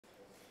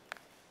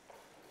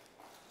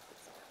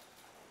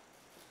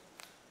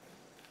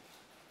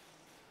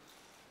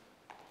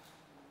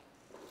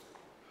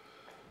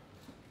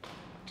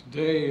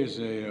Today is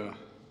it's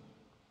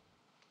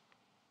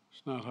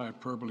not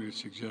hyperbole to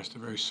suggest a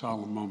very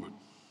solemn moment.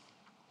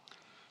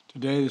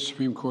 Today, the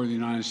Supreme Court of the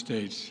United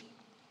States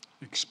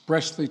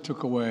expressly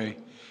took away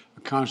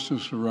a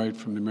constitutional right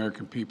from the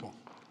American people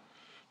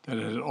that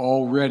it had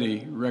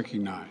already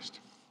recognized.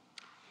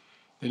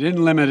 They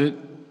didn't limit it,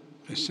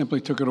 they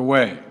simply took it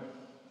away.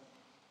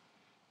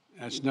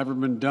 That's never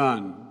been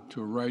done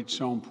to a right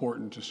so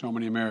important to so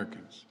many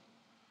Americans,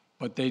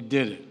 but they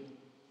did it.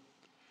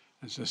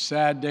 It's a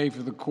sad day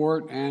for the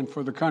court and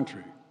for the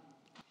country.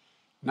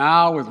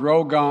 Now, with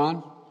Roe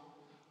gone,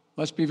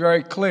 let's be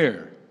very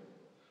clear.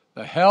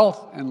 The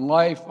health and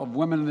life of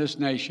women in this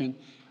nation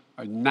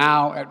are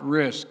now at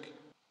risk.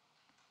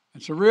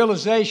 It's a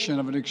realization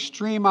of an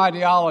extreme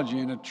ideology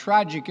and a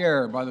tragic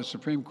error by the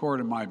Supreme Court,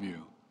 in my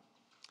view.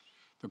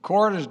 The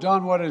court has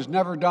done what it has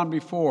never done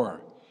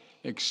before,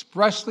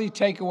 expressly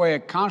take away a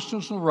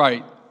constitutional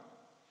right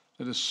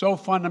that is so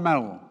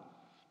fundamental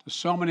to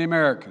so many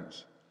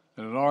Americans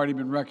that had already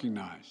been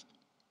recognized.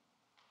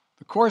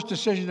 The court's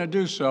decision to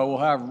do so will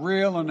have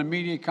real and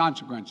immediate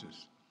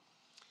consequences.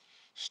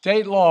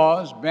 State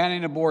laws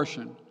banning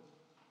abortion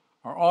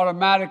are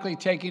automatically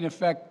taking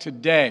effect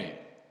today,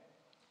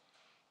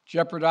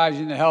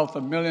 jeopardizing the health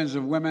of millions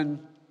of women,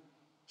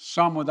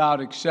 some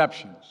without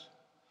exceptions.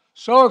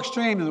 So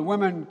extreme that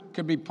women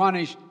could be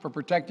punished for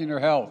protecting their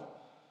health.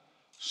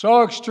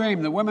 So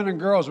extreme that women and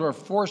girls were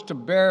forced to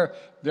bear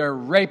their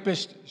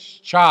rapist's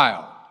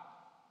child.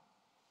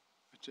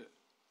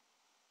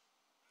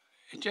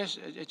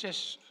 It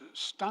just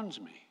stuns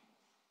me.